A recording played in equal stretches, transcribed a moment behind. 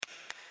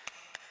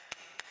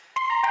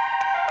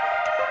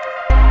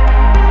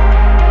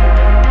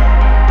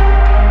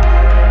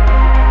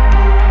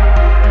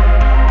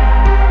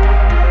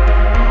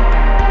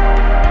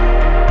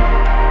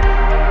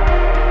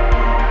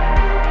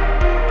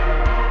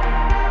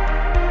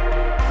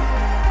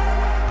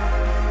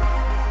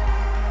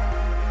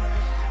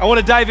I want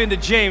to dive into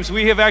James.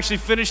 We have actually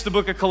finished the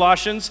book of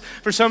Colossians.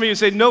 For some of you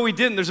say, no, we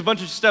didn't. There's a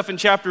bunch of stuff in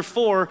chapter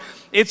 4.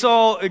 It's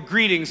all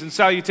greetings and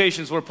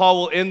salutations where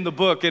Paul will end the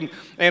book. And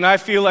I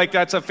feel like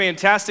that's a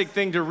fantastic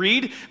thing to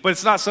read, but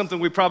it's not something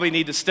we probably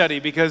need to study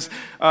because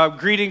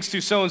greetings to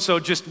so-and-so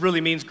just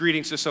really means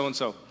greetings to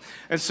so-and-so.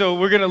 And so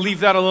we're going to leave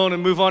that alone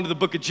and move on to the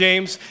book of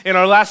James. In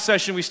our last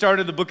session, we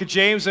started the book of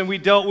James, and we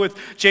dealt with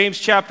James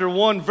chapter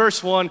 1,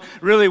 verse 1,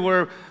 really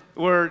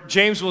where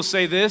James will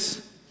say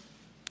this,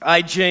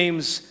 I,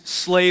 James,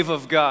 slave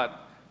of God,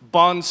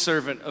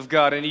 bondservant of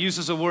God. And he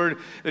uses a word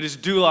that is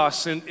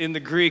doulos in the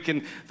Greek,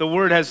 and the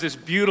word has this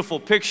beautiful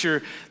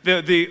picture.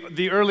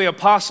 The early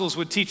apostles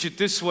would teach it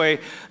this way,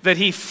 that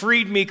he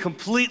freed me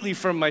completely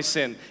from my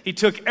sin. He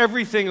took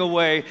everything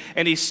away,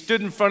 and he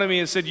stood in front of me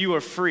and said, you are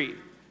free.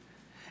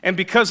 And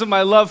because of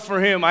my love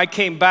for him, I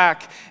came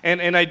back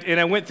and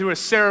I went through a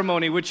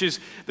ceremony, which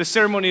is, the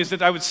ceremony is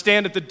that I would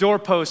stand at the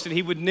doorpost and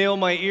he would nail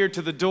my ear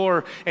to the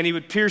door and he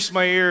would pierce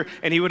my ear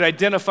and he would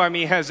identify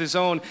me as his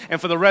own. And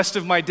for the rest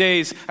of my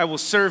days, I will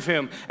serve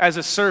him as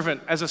a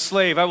servant, as a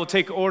slave. I will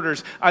take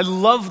orders. I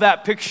love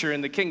that picture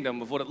in the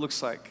kingdom of what it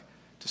looks like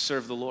to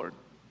serve the Lord.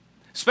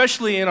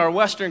 Especially in our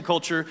Western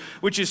culture,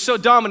 which is so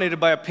dominated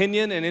by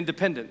opinion and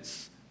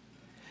independence.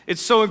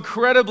 It's so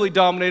incredibly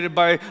dominated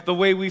by the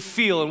way we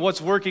feel and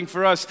what's working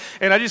for us.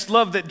 And I just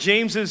love that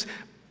James's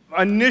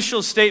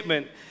initial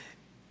statement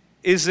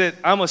is that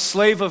I'm a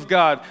slave of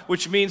God,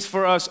 which means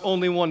for us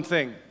only one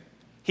thing.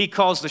 He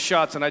calls the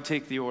shots and I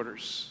take the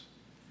orders.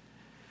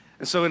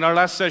 And so in our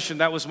last session,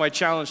 that was my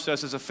challenge to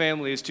us as a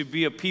family, is to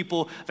be a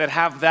people that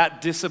have that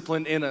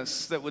discipline in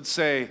us that would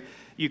say,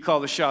 you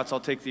call the shots, I'll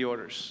take the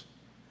orders.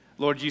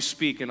 Lord, you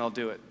speak and I'll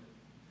do it.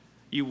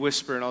 You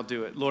whisper and I'll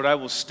do it. Lord, I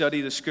will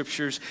study the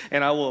scriptures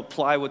and I will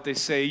apply what they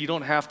say. You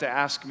don't have to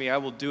ask me. I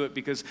will do it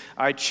because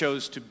I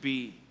chose to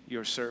be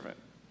your servant.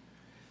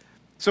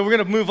 So we're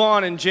going to move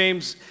on in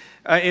James,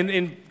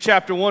 in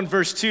chapter 1,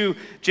 verse 2.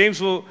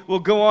 James will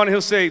go on and he'll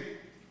say,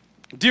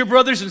 dear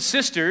brothers and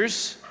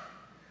sisters,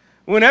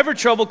 whenever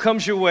trouble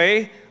comes your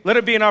way, let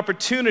it be an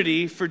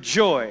opportunity for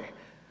joy.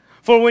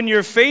 For when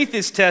your faith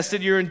is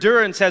tested, your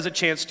endurance has a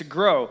chance to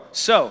grow.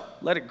 So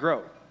let it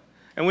grow.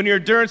 And when your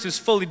endurance is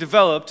fully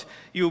developed,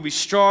 you will be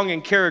strong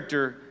in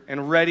character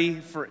and ready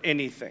for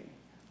anything.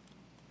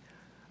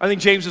 I think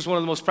James is one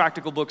of the most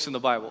practical books in the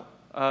Bible.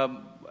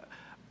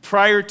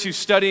 Prior to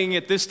studying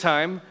it this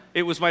time,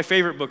 it was my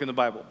favorite book in the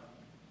Bible.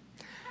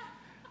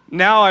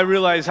 Now I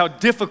realize how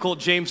difficult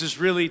James is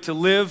really to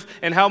live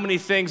and how many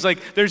things,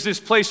 like there's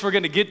this place we're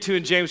going to get to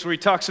in James where he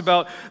talks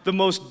about the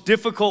most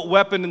difficult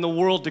weapon in the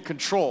world to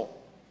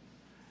control,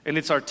 and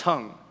it's our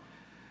tongue.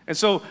 And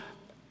so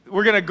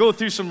we're going to go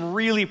through some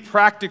really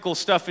practical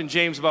stuff in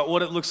James about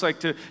what it looks like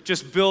to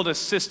just build a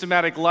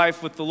systematic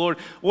life with the Lord.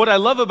 What I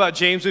love about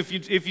James, if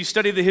you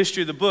study the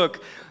history of the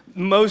book,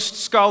 most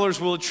scholars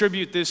will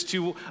attribute this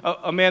to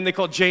a man they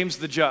call James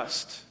the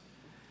Just.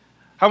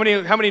 How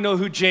many know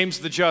who James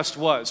the Just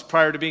was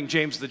prior to being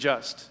James the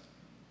Just?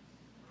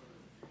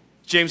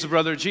 James, the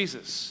brother of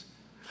Jesus.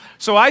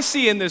 So I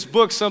see in this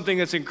book something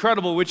that's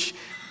incredible, which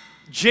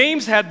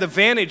James had the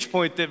vantage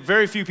point that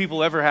very few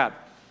people ever had.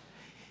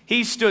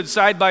 He stood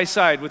side by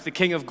side with the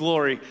King of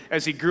Glory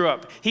as he grew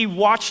up. He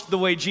watched the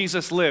way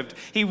Jesus lived.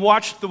 He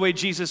watched the way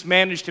Jesus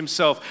managed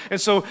himself.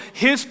 And so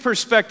his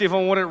perspective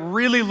on what it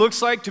really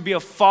looks like to be a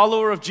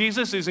follower of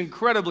Jesus is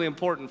incredibly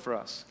important for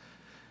us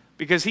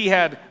because he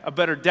had a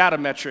better data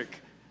metric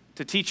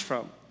to teach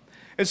from.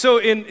 And so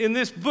in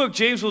this book,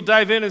 James will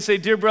dive in and say,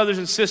 dear brothers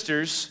and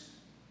sisters,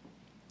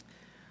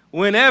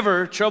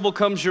 whenever trouble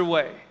comes your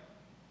way.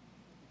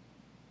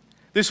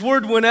 This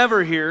word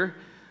whenever here,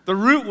 the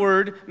root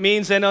word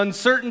means an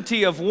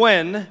uncertainty of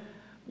when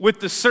with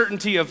the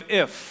certainty of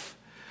if.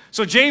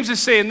 So James is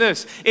saying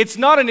this, it's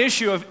not an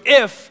issue of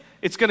if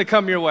it's going to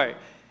come your way.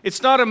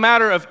 It's not a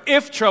matter of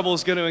if trouble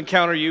is going to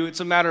encounter you,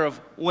 it's a matter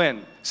of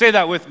when. Say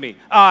that with me.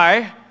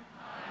 I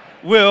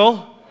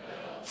will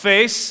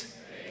face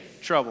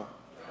trouble.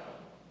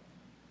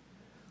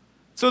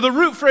 So the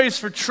root phrase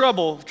for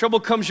trouble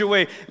comes your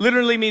way,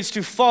 literally means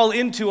to fall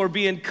into or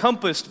be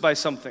encompassed by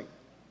something.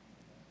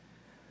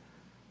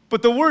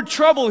 But the word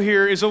trouble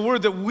here is a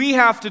word that we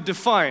have to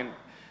define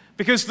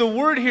because the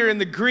word here in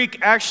the Greek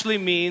actually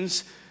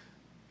means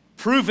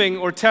proving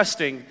or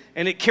testing,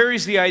 and it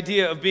carries the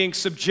idea of being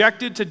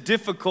subjected to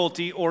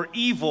difficulty or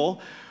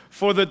evil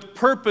for the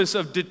purpose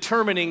of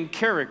determining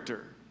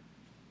character.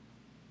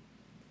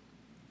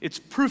 It's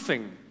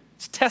proofing,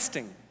 it's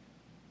testing.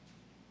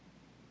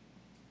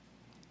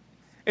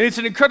 And it's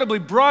an incredibly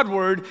broad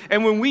word,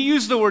 and when we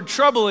use the word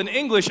trouble in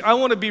English, I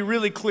want to be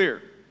really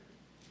clear.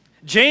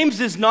 James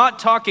is not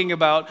talking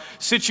about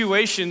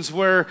situations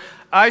where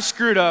I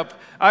screwed up,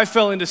 I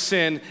fell into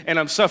sin, and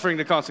I'm suffering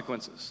the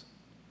consequences.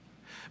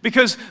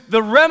 Because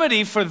the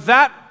remedy for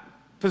that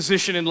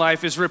position in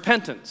life is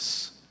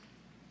repentance.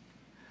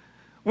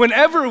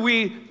 Whenever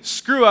we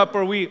screw up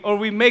or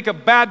we make a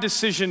bad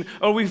decision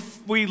or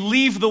we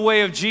leave the way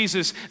of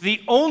Jesus,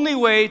 the only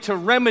way to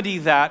remedy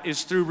that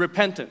is through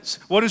repentance.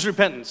 What is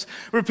repentance?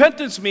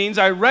 Repentance means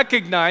I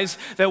recognize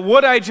that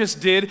what I just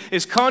did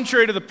is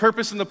contrary to the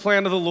purpose and the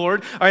plan of the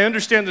Lord. I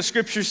understand the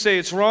scriptures say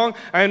it's wrong.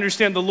 I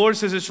understand the Lord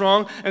says it's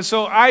wrong. And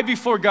so I,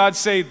 before God,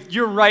 say,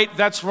 you're right,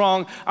 that's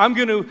wrong. I'm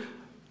going to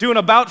do an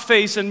about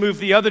face and move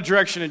the other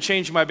direction and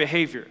change my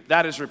behavior.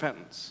 That is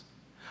repentance.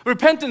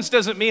 Repentance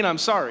doesn't mean I'm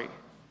sorry.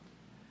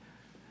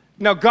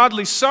 Now,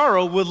 godly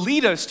sorrow will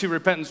lead us to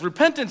repentance.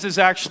 Repentance is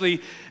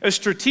actually a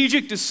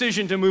strategic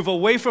decision to move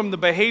away from the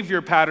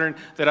behavior pattern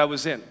that I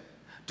was in,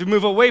 to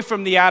move away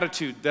from the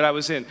attitude that I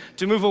was in,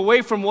 to move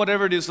away from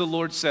whatever it is the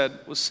Lord said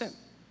was sin.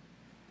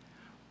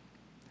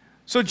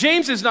 So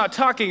James is not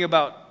talking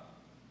about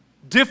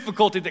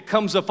difficulty that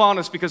comes upon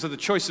us because of the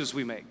choices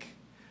we make.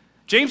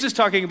 James is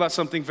talking about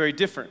something very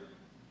different.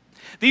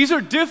 These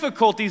are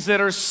difficulties that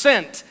are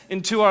sent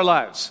into our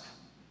lives.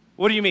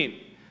 What do you mean?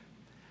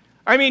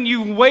 I mean,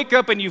 you wake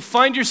up and you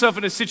find yourself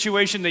in a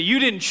situation that you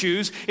didn't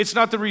choose. It's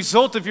not the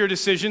result of your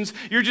decisions.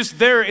 You're just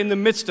there in the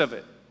midst of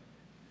it.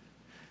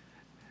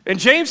 And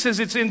James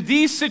says it's in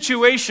these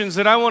situations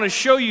that I want to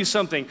show you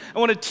something. I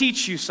want to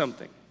teach you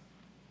something.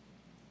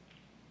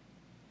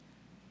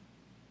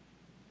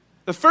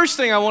 The first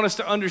thing I want us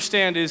to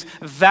understand is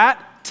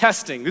that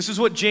testing. This is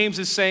what James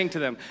is saying to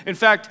them. In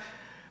fact,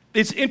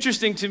 it's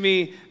interesting to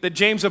me that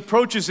James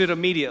approaches it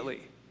immediately.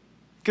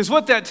 Because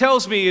what that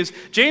tells me is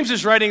James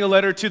is writing a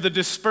letter to the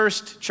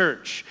dispersed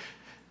church.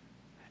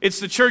 It's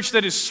the church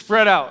that is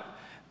spread out.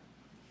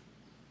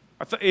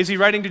 Is he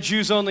writing to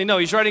Jews only? No,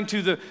 he's writing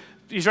to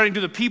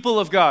the people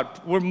of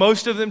God. Were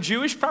most of them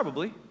Jewish?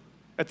 Probably,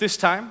 at this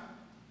time.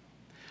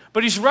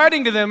 But he's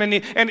writing to them, and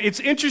it's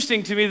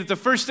interesting to me that the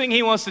first thing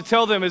he wants to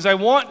tell them is, I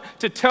want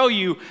to tell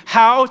you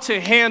how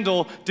to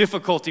handle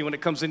difficulty when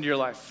it comes into your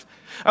life.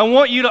 I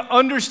want you to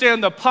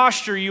understand the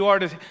posture you are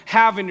to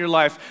have in your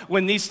life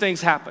when these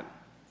things happen.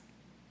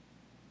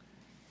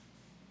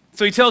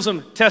 So he tells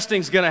them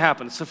testing's going to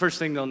happen. It's the first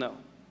thing they'll know.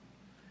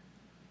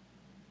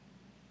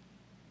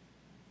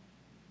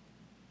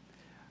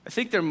 I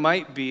think there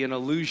might be an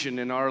illusion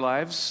in our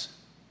lives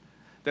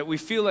that we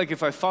feel like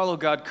if I follow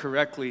God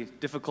correctly,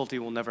 difficulty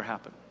will never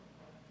happen.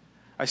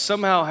 I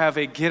somehow have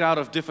a get out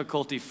of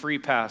difficulty free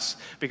pass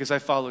because I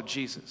followed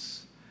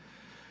Jesus.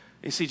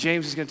 You see,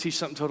 James is going to teach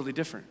something totally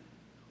different.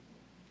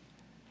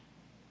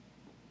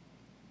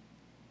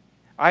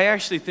 I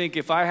actually think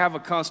if I have a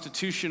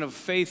constitution of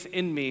faith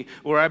in me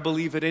where I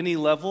believe at any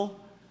level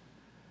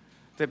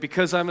that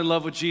because I'm in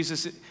love with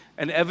Jesus,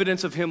 an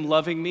evidence of him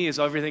loving me is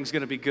everything's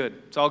going to be good.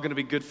 It's all going to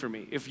be good for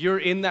me. If you're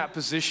in that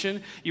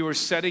position, you are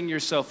setting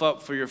yourself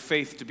up for your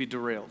faith to be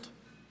derailed.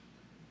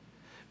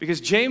 Because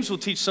James will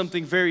teach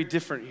something very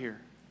different here.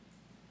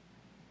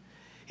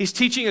 He's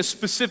teaching a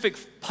specific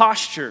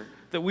posture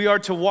that we are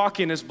to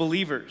walk in as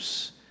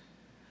believers.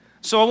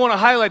 So I want to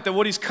highlight that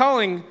what he's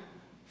calling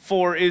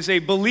for is a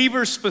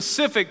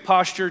believer-specific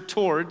posture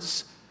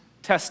towards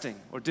testing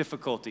or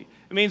difficulty.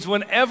 It means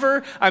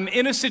whenever I'm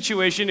in a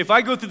situation, if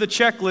I go through the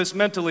checklist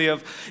mentally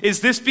of, is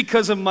this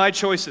because of my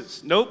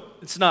choices? Nope,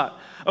 it's not.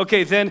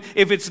 Okay, then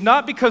if it's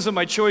not because of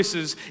my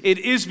choices, it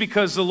is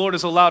because the Lord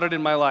has allowed it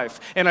in my life.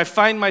 And I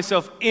find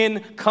myself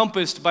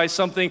encompassed by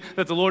something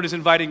that the Lord is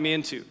inviting me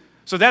into.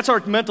 So that's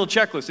our mental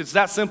checklist. It's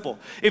that simple.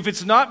 If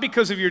it's not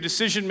because of your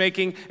decision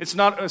making, it's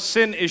not a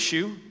sin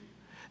issue,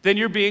 then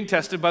you're being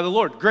tested by the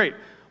Lord. Great.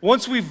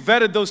 Once we've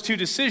vetted those two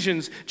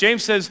decisions,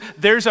 James says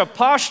there's a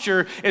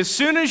posture. As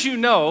soon as you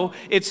know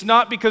it's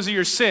not because of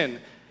your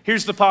sin,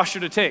 here's the posture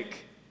to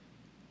take.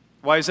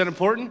 Why is that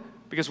important?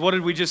 Because what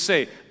did we just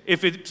say?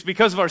 If it's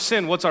because of our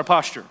sin, what's our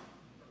posture?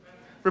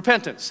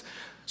 Repentance.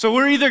 So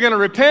we're either going to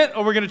repent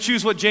or we're going to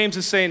choose what James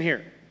is saying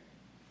here.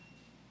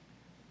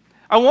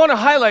 I want to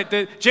highlight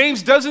that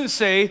James doesn't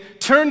say,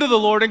 turn to the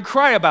Lord and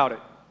cry about it.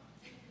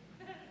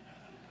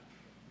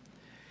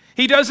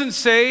 He doesn't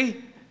say,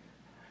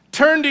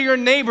 turn to your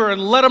neighbor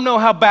and let them know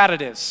how bad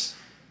it is.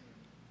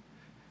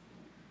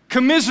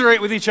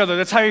 Commiserate with each other.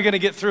 That's how you're going to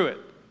get through it.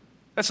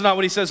 That's not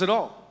what he says at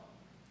all.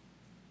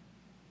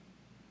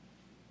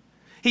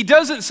 He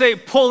doesn't say,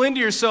 pull into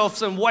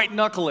yourself and white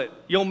knuckle it.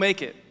 You'll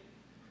make it.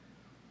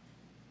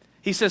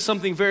 He says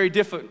something very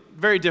different.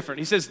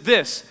 He says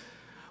this.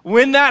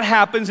 When that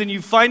happens and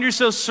you find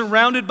yourself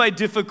surrounded by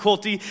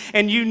difficulty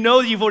and you know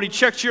you've already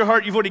checked your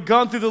heart, you've already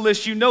gone through the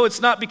list, you know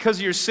it's not because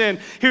of your sin,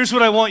 here's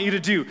what I want you to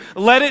do.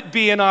 Let it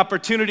be an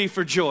opportunity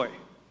for joy.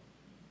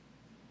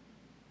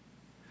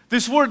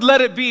 This word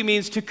let it be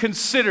means to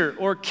consider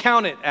or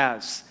count it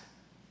as.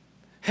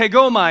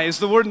 Hegomai is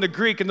the word in the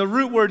Greek, and the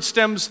root word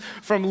stems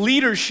from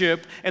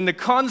leadership and the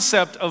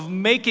concept of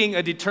making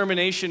a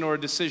determination or a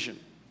decision.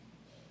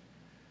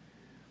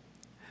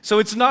 So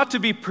it's not to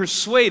be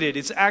persuaded,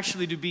 it's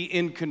actually to be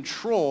in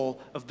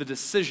control of the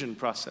decision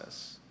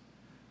process.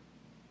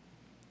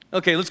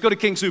 Okay, let's go to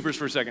King Soopers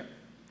for a second.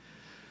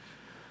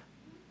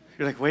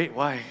 You're like, wait,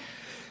 why?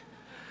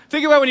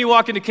 Think about when you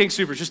walk into King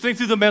Soopers. Just think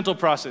through the mental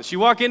process. You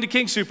walk into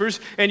King Soopers,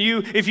 and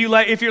if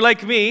you're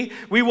like me,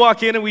 we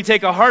walk in and we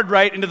take a hard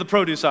right into the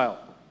produce aisle.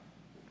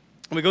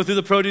 And we go through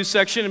the produce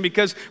section, and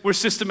because we're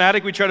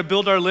systematic, we try to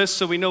build our list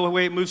so we know the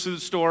way it moves through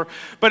the store.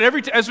 But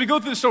as we go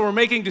through the store, we're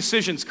making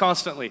decisions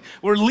constantly.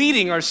 We're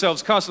leading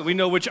ourselves constantly. We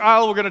know which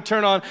aisle we're going to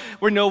turn on.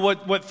 We know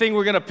what thing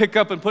we're going to pick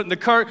up and put in the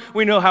cart.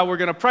 We know how we're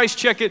going to price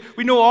check it.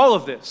 We know all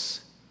of this.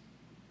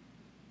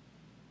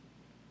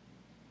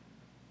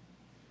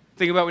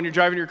 Think about when you're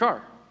driving your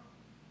car.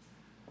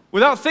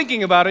 Without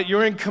thinking about it,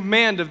 you're in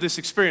command of this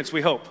experience,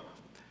 we hope.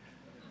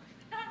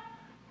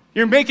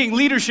 You're making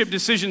leadership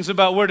decisions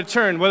about where to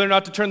turn, whether or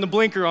not to turn the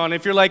blinker on.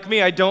 If you're like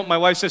me, I don't. My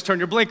wife says, turn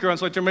your blinker on,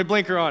 so I turn my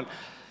blinker on.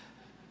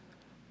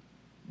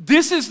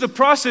 This is the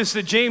process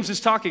that James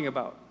is talking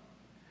about.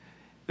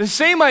 The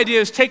same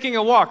idea is taking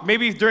a walk.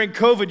 Maybe during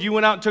COVID, you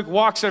went out and took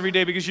walks every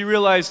day because you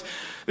realized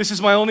this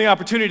is my only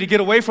opportunity to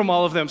get away from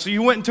all of them. So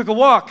you went and took a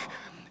walk.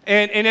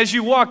 And as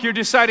you walk, you're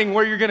deciding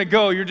where you're going to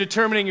go. You're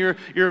determining whether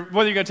you're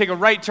going to take a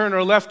right turn or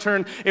a left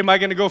turn. Am I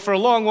going to go for a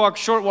long walk,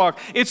 short walk?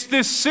 It's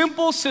this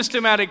simple,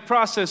 systematic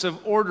process of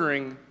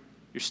ordering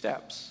your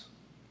steps.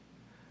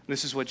 And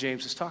this is what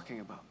James is talking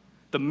about.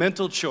 The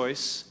mental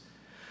choice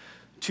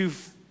to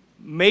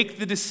make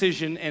the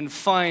decision and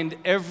find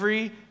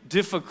every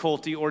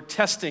difficulty or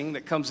testing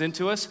that comes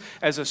into us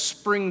as a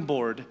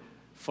springboard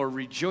for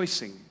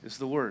rejoicing is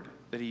the word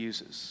that he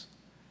uses.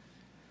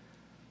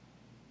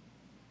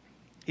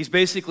 He's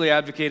basically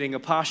advocating a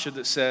posture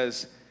that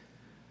says,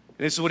 and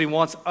this is what he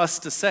wants us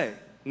to say,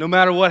 no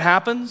matter what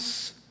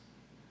happens,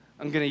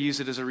 I'm going to use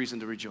it as a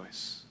reason to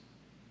rejoice.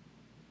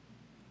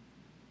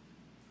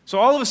 So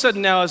all of a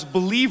sudden now, as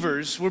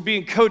believers, we're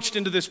being coached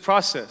into this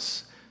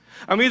process.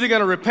 I'm either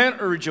going to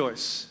repent or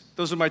rejoice.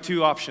 Those are my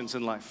two options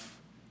in life.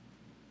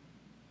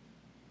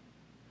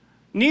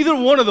 Neither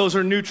one of those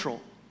are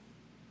neutral.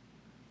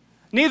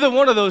 Neither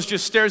one of those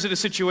just stares at a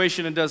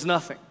situation and does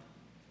nothing.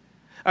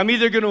 I'm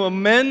either going to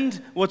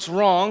amend what's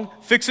wrong,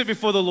 fix it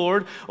before the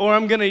Lord, or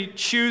I'm going to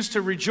choose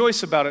to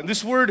rejoice about it. And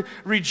this word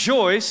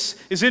rejoice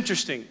is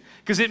interesting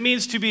because it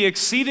means to be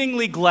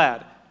exceedingly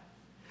glad.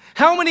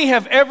 How many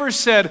have ever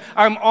said,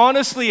 I'm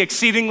honestly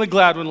exceedingly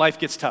glad when life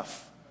gets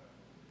tough?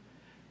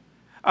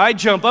 I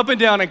jump up and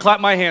down and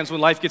clap my hands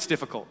when life gets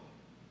difficult.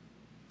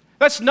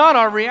 That's not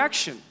our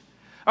reaction.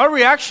 Our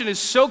reaction is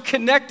so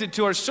connected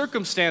to our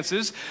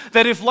circumstances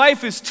that if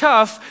life is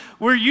tough,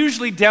 we're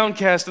usually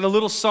downcast and a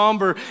little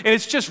somber, and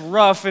it's just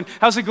rough. And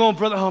how's it going,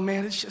 brother? Oh,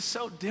 man, it's just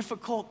so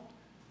difficult.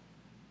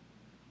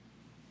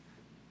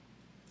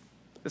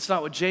 That's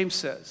not what James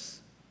says.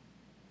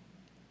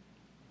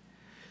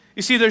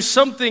 You see, there's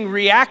something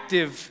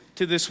reactive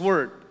to this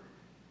word.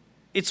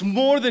 It's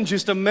more than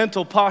just a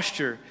mental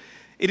posture.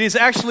 It is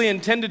actually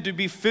intended to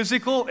be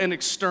physical and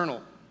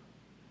external.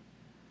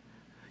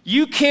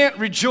 You can't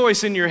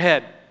rejoice in your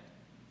head.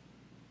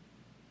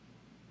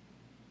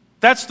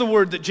 That's the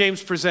word that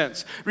James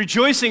presents.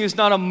 Rejoicing is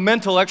not a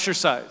mental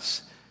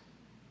exercise.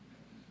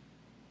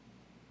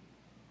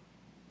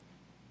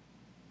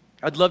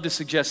 I'd love to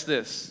suggest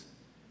this.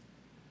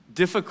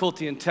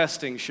 Difficulty and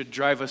testing should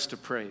drive us to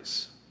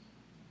praise.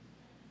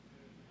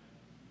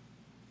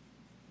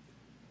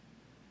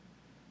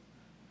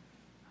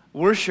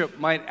 Worship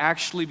might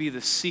actually be the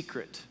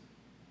secret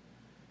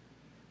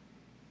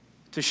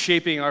to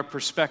shaping our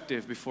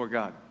perspective before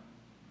God.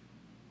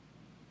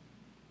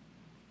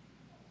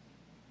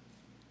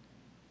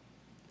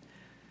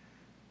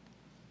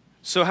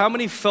 So how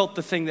many felt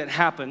the thing that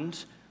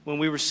happened when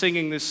we were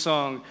singing this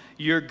song,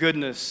 Your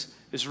Goodness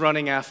is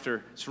running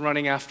after, it's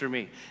running after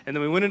me? And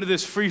then we went into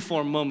this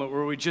freeform moment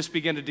where we just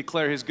began to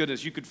declare his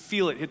goodness. You could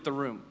feel it hit the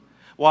room.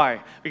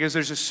 Why? Because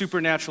there's a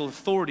supernatural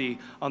authority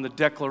on the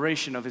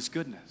declaration of his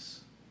goodness.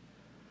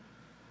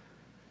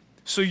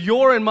 So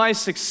your and my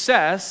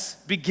success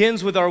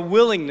begins with our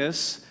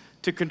willingness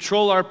to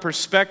control our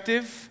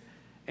perspective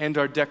and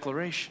our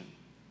declaration.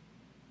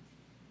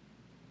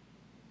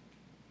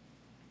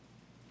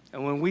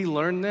 And when we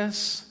learn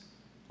this,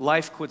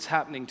 life quits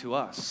happening to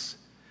us,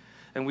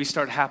 and we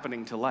start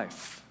happening to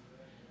life.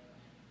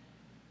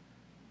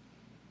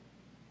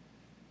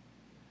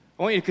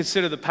 I want you to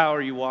consider the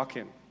power you walk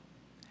in.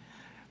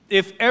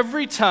 If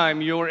every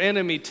time your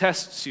enemy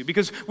tests you,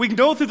 because we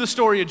know through the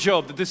story of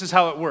Job that this is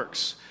how it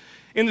works.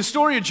 In the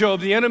story of Job,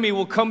 the enemy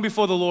will come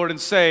before the Lord and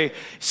say,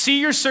 see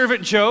your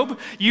servant Job,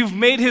 you've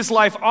made his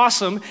life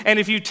awesome, and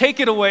if you take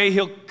it away,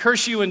 he'll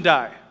curse you and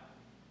die.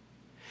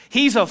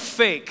 He's a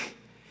fake.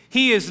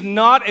 He is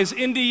not as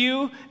into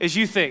you as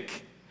you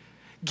think.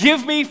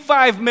 Give me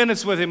 5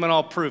 minutes with him and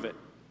I'll prove it.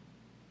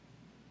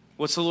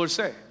 What's the Lord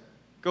say?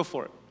 Go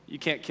for it. You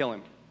can't kill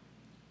him.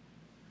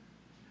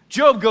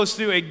 Job goes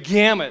through a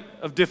gamut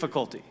of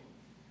difficulty.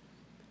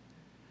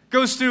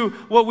 Goes through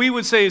what we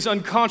would say is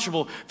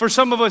unconscionable. For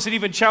some of us, it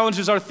even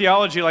challenges our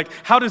theology, like,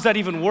 how does that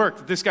even work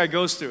that this guy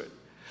goes through it?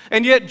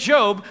 And yet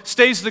Job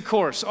stays the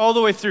course all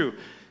the way through.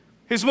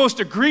 His most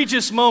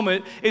egregious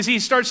moment is he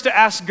starts to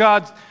ask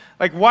God,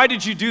 Like, why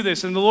did you do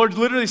this? And the Lord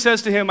literally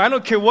says to him, I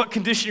don't care what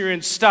condition you're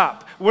in,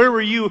 stop. Where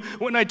were you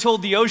when I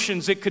told the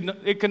oceans it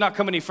could not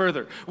come any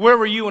further? Where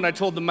were you when I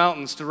told the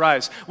mountains to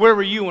rise? Where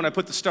were you when I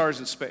put the stars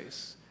in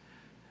space?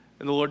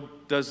 And the Lord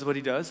does what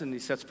he does, and he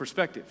sets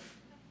perspective.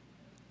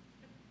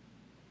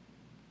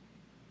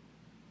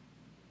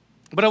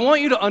 But I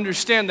want you to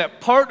understand that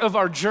part of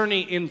our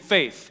journey in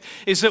faith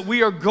is that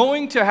we are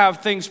going to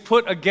have things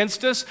put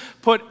against us,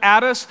 put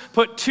at us,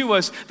 put to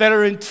us that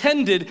are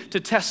intended to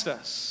test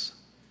us.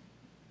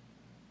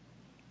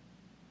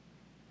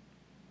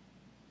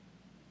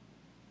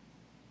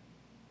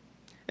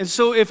 And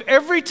so if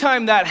every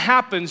time that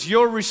happens,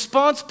 your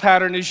response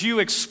pattern is you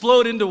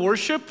explode into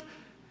worship,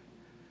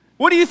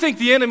 what do you think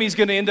the enemy's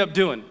going to end up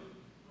doing?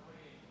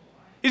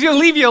 He's going to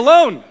leave you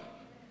alone.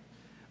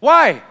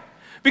 Why?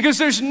 Because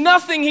there's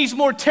nothing he's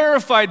more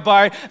terrified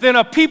by than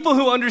a people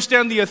who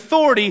understand the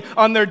authority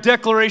on their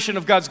declaration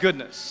of God's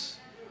goodness.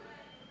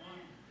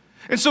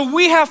 And so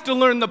we have to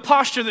learn the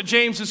posture that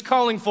James is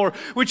calling for,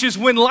 which is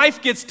when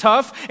life gets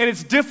tough and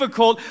it's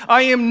difficult,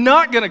 I am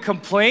not going to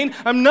complain.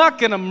 I'm not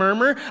going to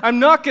murmur. I'm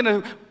not going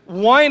to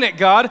whine at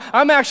God.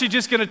 I'm actually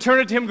just going to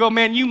turn it to him and go,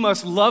 man, you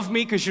must love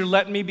me because you're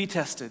letting me be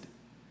tested.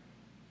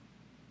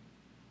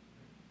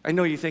 I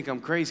know you think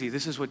I'm crazy.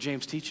 This is what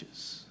James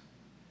teaches.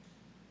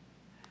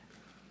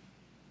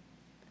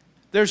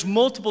 There's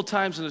multiple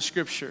times in the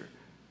scripture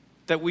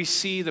that we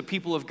see the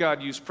people of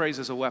God use praise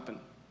as a weapon.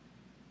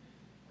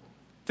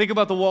 Think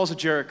about the walls of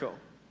Jericho.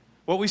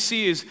 What we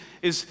see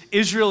is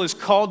Israel is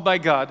called by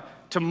God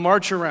to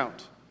march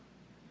around.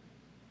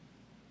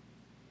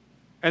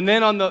 And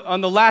then on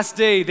the last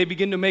day, they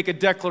begin to make a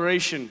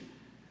declaration,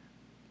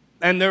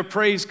 and their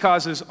praise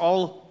causes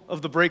all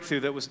of the breakthrough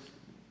that was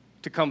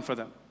to come for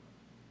them.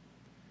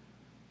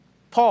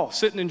 Paul,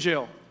 sitting in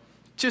jail,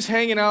 just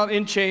hanging out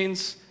in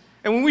chains.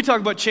 And when we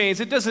talk about chains,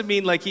 it doesn't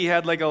mean like he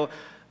had like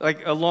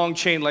a long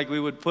chain like we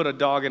would put a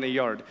dog in a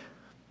yard.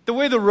 The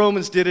way the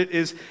Romans did it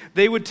is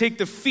they would take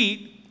the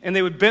feet and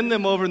they would bend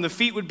them over, and the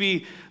feet would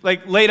be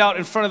like laid out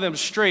in front of them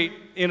straight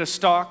in a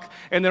stalk,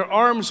 and their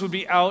arms would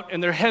be out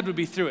and their head would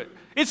be through it.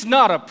 It's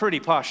not a pretty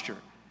posture.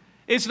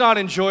 It's not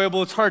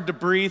enjoyable. It's hard to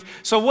breathe.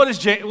 So what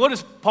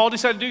does Paul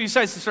decide to do? He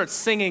decides to start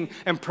singing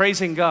and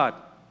praising God.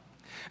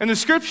 And the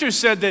scripture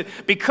said that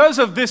because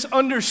of this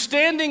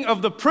understanding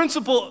of the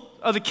principle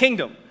of the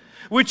kingdom,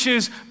 which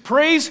is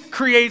praise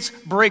creates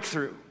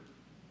breakthrough.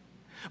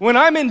 When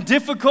I'm in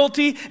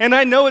difficulty and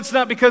I know it's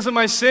not because of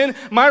my sin,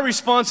 my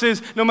response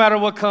is, no matter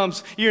what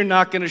comes, you're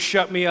not going to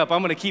shut me up.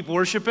 I'm going to keep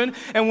worshiping.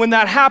 And when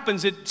that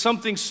happens,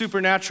 something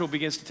supernatural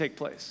begins to take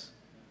place.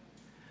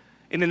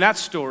 And in that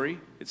story,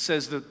 it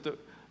says that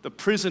the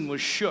prison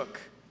was shook.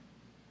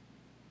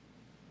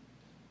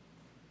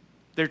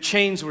 Their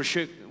chains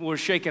were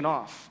shaken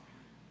off.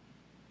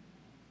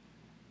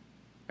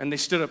 And they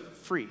stood up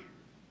free.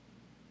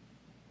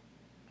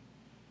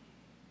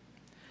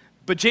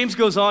 But James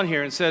goes on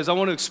here and says, I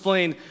want to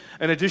explain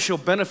an additional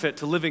benefit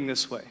to living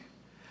this way.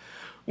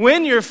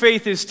 When your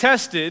faith is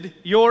tested,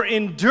 your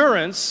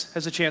endurance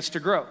has a chance to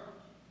grow.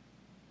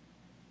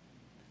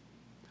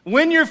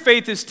 When your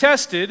faith is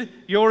tested,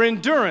 your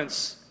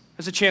endurance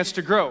has a chance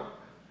to grow.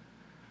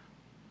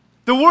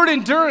 The word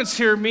endurance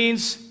here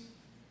means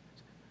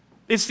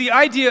it's the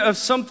idea of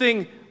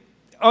something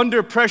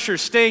under pressure,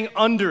 staying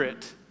under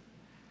it.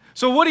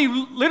 So what he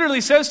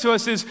literally says to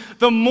us is,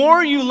 the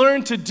more you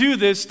learn to do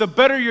this, the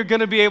better you're going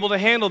to be able to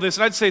handle this.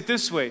 And I'd say it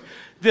this way,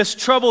 this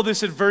trouble,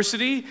 this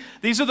adversity,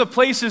 these are the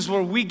places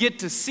where we get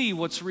to see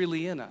what's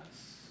really in us.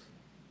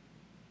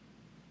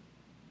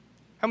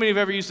 How many have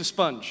ever used a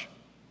sponge?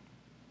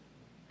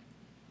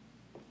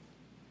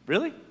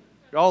 Really?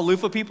 You're all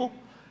loofah people?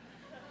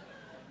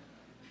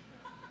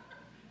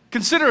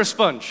 Consider a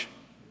sponge.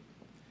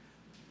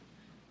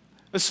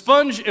 A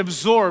sponge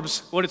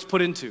absorbs what it's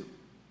put into,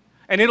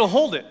 and it'll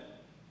hold it.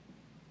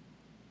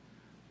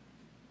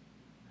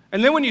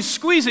 And then when you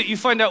squeeze it, you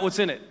find out what's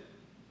in it.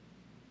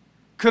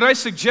 Could I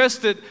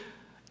suggest that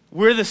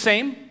we're the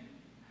same?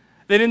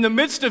 That in the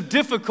midst of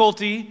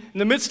difficulty, in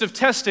the midst of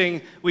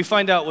testing, we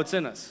find out what's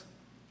in us.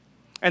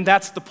 And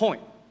that's the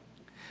point.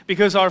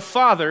 Because our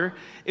Father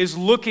is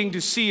looking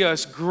to see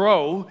us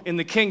grow in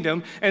the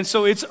kingdom. And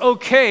so it's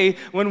okay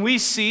when we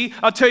see,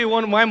 I'll tell you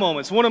one of my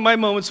moments. One of my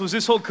moments was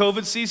this whole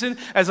COVID season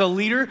as a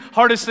leader,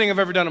 hardest thing I've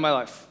ever done in my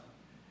life.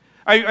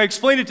 I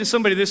explained it to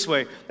somebody this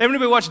way.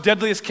 Everybody watch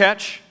Deadliest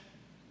Catch?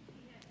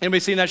 Anybody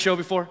seen that show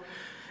before?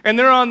 And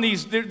they're on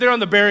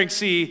the Bering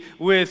Sea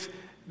with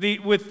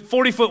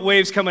 40-foot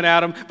waves coming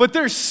at them, but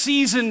they're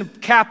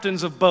seasoned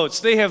captains of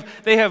boats. They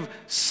have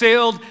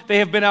sailed, they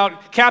have been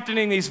out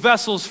captaining these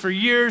vessels for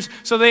years,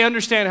 so they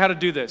understand how to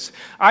do this.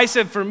 I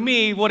said for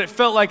me, what it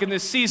felt like in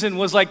this season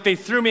was like they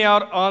threw me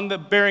out on the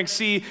Bering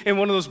Sea in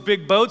one of those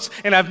big boats,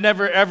 and I've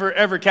never, ever,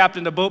 ever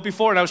captained a boat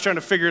before, and I was trying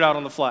to figure it out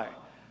on the fly.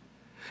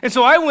 And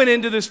so I went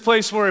into this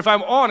place where, if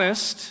I'm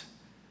honest,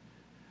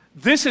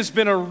 this has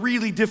been a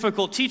really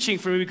difficult teaching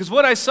for me, because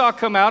what I saw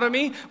come out of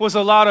me was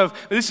a lot of,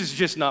 this is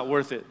just not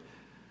worth it.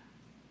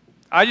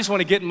 I just want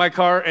to get in my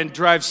car and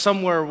drive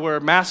somewhere where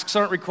masks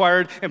aren't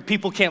required and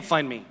people can't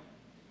find me.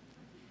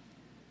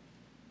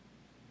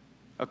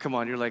 Oh, come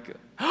on, you're like,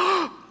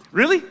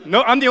 really?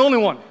 No, I'm the only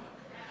one.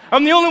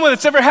 I'm the only one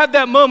that's ever had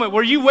that moment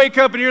where you wake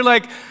up and you're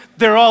like,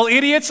 they're all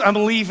idiots,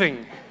 I'm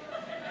leaving.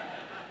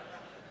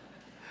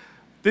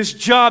 This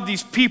job,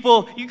 these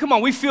people, come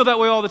on, we feel that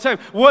way all the time.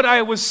 What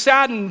I was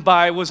saddened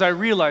by was I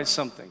realized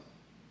something.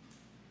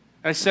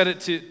 I said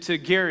it to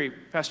Gary,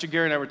 Pastor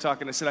Gary and I were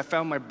talking. I said, I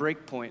found my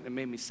break point. It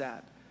made me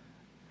sad.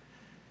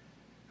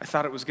 I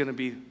thought it was going to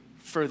be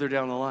further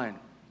down the line.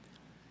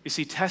 You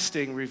see,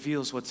 testing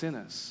reveals what's in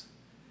us.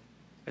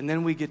 And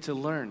then we get to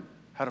learn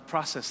how to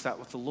process that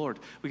with the Lord.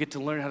 We get to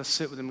learn how to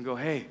sit with Him and go,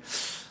 hey,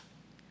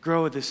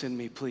 grow this in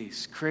me,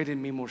 please. Create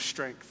in me more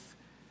strength.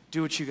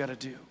 Do what you got to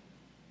do.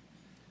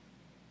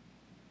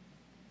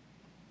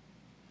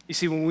 You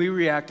see, when we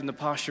react in the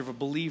posture of a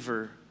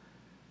believer,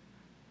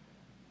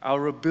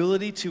 our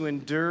ability to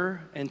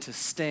endure and to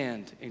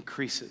stand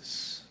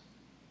increases.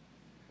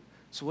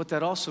 So what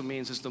that also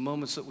means is the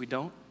moments that we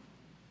don't,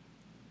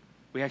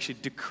 we actually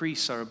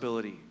decrease our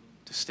ability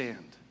to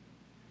stand.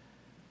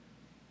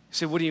 You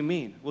say, what do you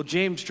mean? Well,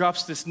 James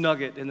drops this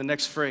nugget in the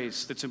next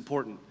phrase that's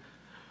important.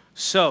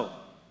 So,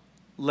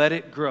 let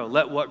it grow.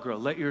 Let what grow?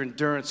 Let your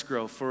endurance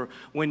grow. For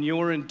when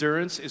your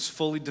endurance is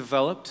fully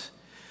developed,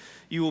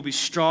 you will be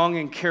strong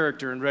in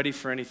character and ready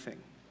for anything.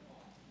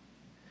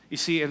 You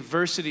see,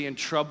 adversity and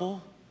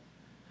trouble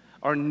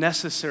are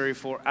necessary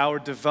for our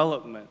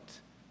development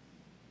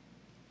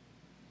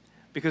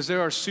because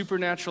there are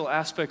supernatural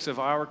aspects of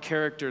our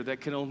character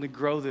that can only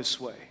grow this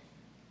way.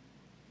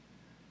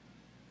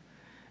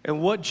 And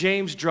what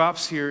James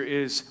drops here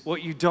is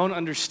what you don't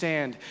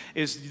understand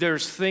is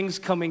there's things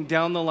coming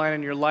down the line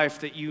in your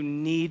life that you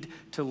need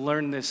to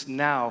learn this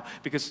now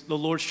because the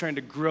Lord's trying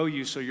to grow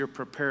you so you're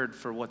prepared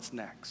for what's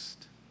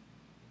next.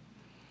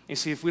 You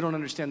see, if we don't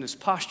understand this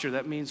posture,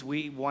 that means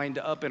we wind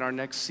up in our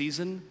next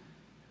season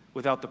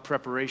without the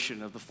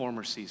preparation of the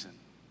former season.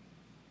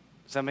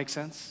 Does that make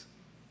sense?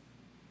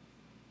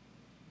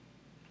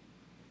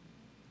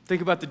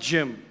 Think about the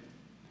gym.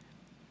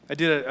 I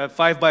did a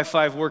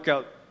 5x5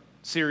 workout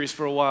series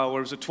for a while where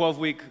it was a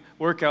 12-week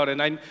workout,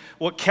 and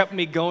what kept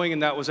me going in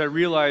that was I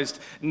realized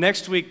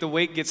next week the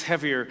weight gets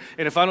heavier,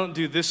 and if I don't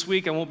do this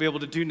week, I won't be able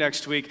to do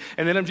next week,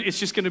 and then it's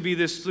just going to be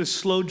this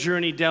slow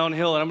journey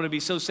downhill, and I'm going to be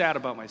so sad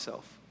about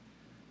myself.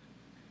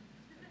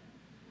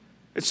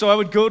 And so I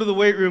would go to the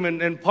weight room,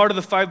 and part of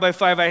the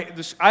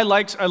 5x5,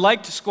 I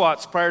liked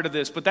squats prior to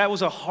this, but that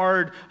was a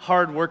hard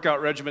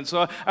workout regimen.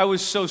 So I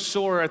was so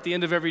sore at the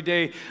end of every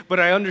day,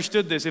 but I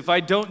understood this. If I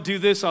don't do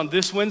this on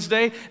this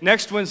Wednesday,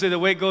 next Wednesday the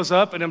weight goes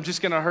up, and I'm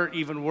just going to hurt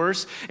even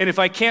worse. And if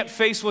I can't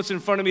face what's in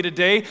front of me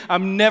today,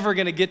 I'm never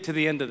going to get to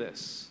the end of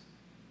this.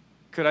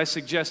 Could I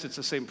suggest it's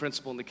the same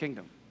principle in the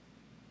kingdom?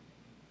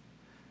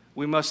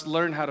 We must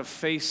learn how to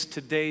face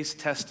today's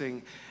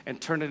testing and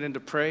turn it into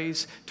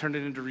praise, turn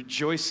it into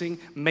rejoicing,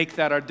 make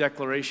that our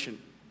declaration.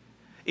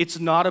 It's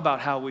not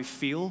about how we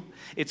feel.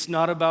 It's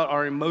not about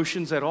our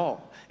emotions at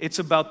all. It's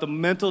about the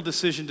mental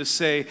decision to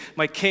say,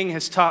 my King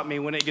has taught me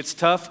when it gets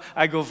tough,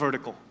 I go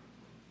vertical.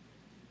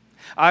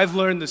 I've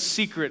learned the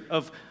secret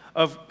of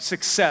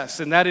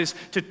success, and that is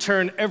to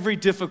turn every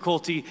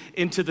difficulty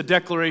into the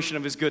declaration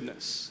of His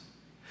goodness.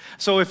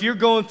 So if you're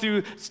going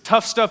through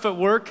tough stuff at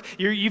work,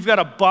 you've got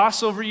a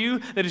boss over you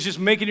that is just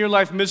making your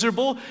life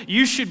miserable,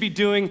 you should be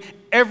doing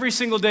every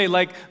single day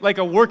like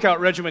a workout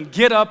regimen.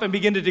 Get up and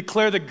begin to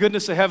declare the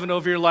goodness of heaven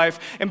over your life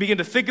and begin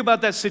to think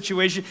about that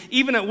situation.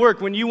 Even at work,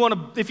 when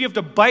if you have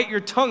to bite your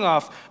tongue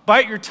off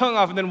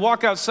and then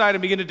walk outside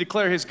and begin to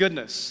declare His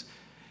goodness.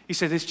 You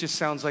say, this just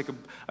sounds like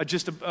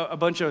just a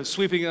bunch of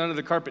sweeping under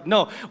the carpet.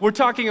 No, we're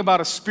talking about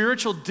a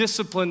spiritual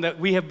discipline that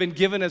we have been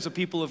given as a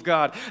people of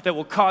God that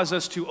will cause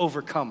us to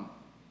overcome.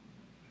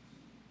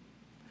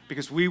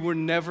 Because we were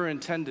never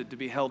intended to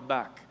be held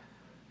back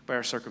by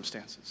our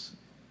circumstances.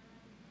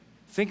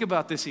 Think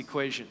about this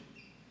equation.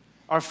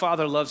 Our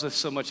Father loves us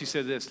so much, He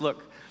said this,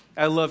 look,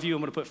 I love you,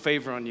 I'm going to put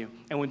favor on you.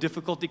 And when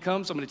difficulty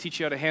comes, I'm going to teach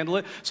you how to handle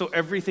it. So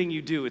everything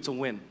you do, it's a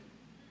win.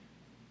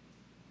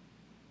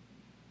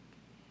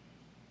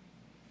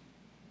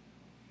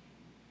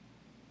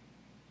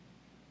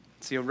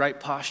 See, a right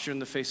posture in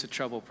the face of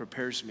trouble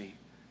prepares me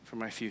for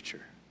my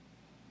future.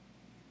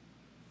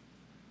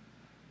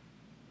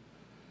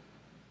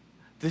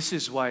 This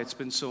is why it's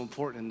been so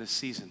important in this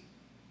season.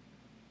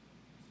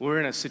 We're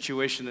in a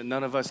situation that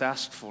none of us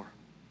asked for.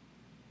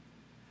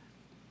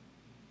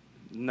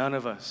 None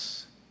of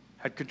us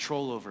had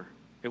control over.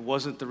 It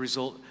wasn't the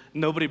result.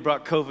 Nobody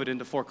brought COVID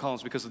into Fort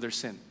Collins because of their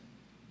sin.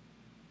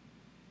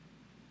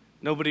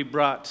 Nobody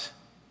brought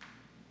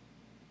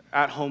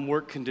at-home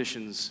work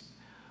conditions.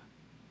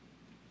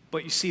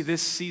 But you see,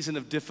 this season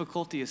of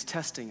difficulty is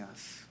testing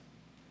us.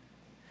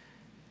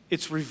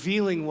 It's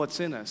revealing what's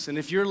in us. And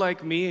if you're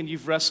like me and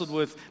you've wrestled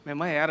with, man,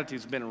 my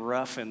attitude's been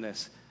rough in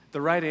this, the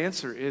right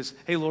answer is,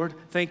 hey, Lord,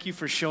 thank you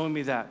for showing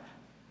me that.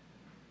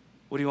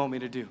 What do you want me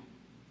to do?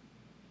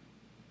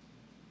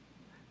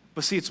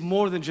 But see, it's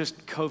more than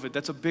just COVID.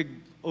 That's a big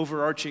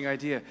overarching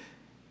idea.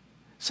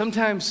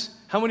 Sometimes,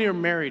 how many are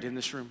married in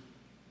this room?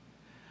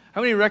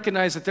 How many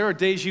recognize that there are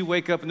days you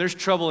wake up and there's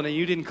trouble and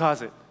you didn't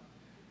cause it?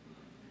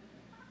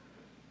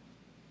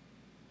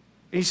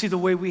 And you see, the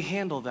way we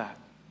handle that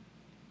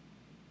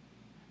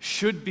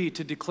should be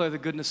to declare the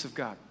goodness of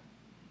God.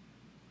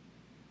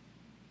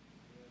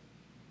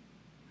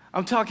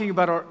 I'm talking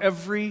about our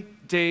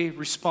everyday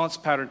response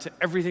pattern to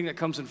everything that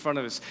comes in front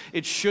of us.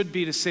 It should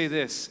be to say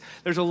this.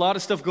 There's a lot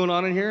of stuff going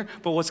on in here,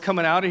 but what's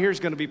coming out of here is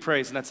going to be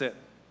praise, and that's it.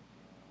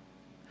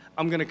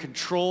 I'm going to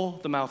control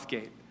the mouth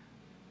gate.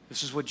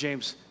 This is what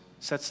James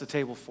sets the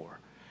table for.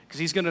 Because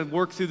he's going to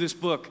work through this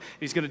book.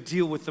 He's going to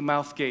deal with the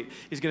mouth gate.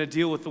 He's going to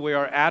deal with the way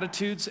our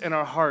attitudes and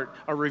our heart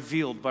are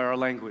revealed by our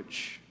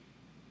language.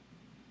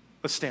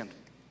 Let's stand.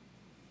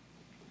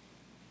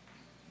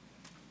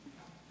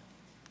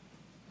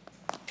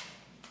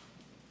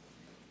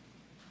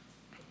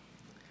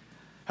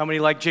 How many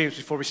like James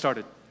before we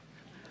started?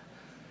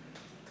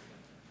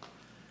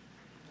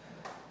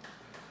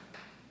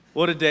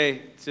 What a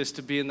day just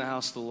to be in the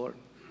house of the Lord.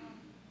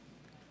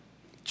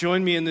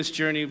 Join me in this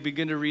journey.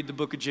 Begin to read the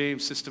book of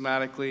James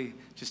systematically,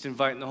 just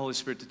inviting the Holy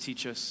Spirit to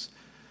teach us.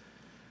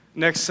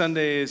 Next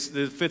Sunday is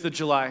the 5th of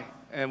July,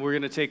 and we're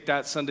going to take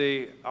that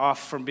Sunday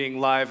off from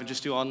being live and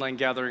just do online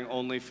gathering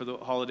only for the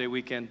holiday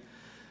weekend.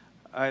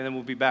 And then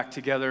we'll be back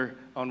together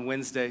on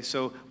Wednesday.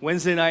 So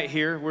Wednesday night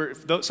here,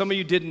 some of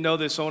you didn't know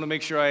this, so I want to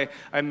make sure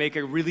I make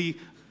a really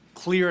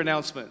clear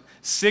announcement.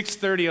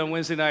 6:30 on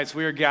Wednesday nights,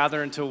 we are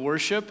gathering to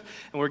worship,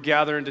 and we're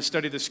gathering to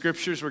study the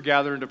scriptures, we're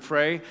gathering to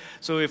pray.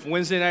 So if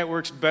Wednesday night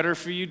works better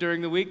for you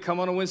during the week, come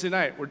on a Wednesday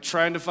night. We're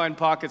trying to find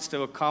pockets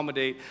to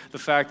accommodate the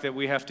fact that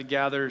we have to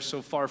gather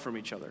so far from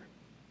each other.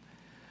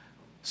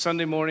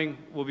 Sunday morning,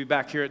 we'll be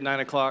back here at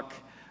 9 o'clock.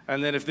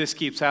 And then if this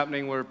keeps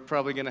happening, we're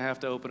probably going to have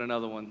to open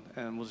another one,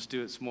 and we'll just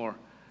do it some more.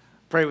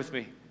 Pray with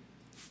me.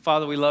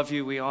 Father, we love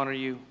you. We honor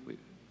you. We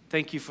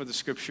thank you for the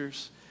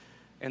scriptures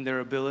and their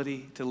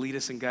ability to lead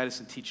us and guide us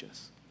and teach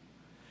us.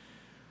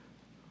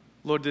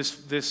 Lord,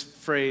 this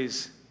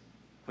phrase,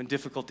 when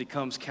difficulty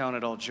comes, count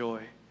it all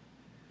joy.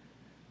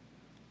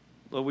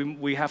 Lord,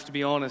 we have to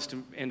be honest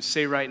and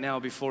say right now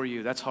before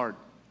you, that's hard.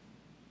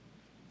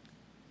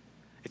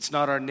 It's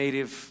not our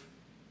native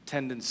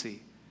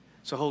tendency.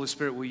 So Holy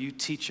Spirit, will you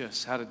teach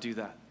us how to do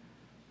that?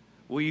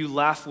 Will you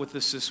laugh with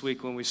us this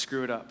week when we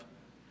screw it up?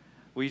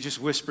 Will you just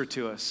whisper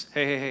to us,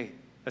 hey,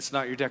 that's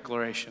not your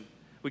declaration.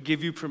 We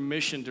give you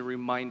permission to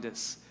remind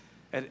us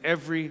at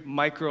every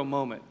micro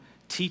moment.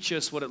 Teach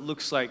us what it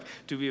looks like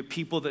to be a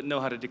people that know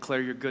how to declare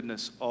your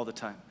goodness all the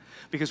time.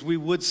 Because we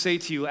would say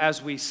to you,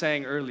 as we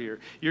sang earlier,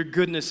 your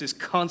goodness is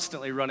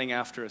constantly running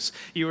after us.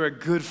 You are a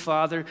good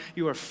Father.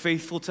 You are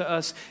faithful to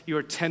us. You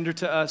are tender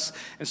to us.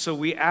 And so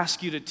we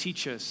ask you to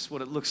teach us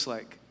what it looks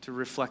like to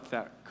reflect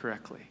that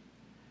correctly.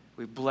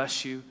 We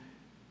bless you,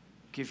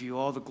 give you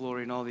all the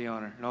glory and all the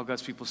honor. And all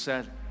God's people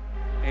said,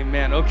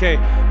 amen. Okay.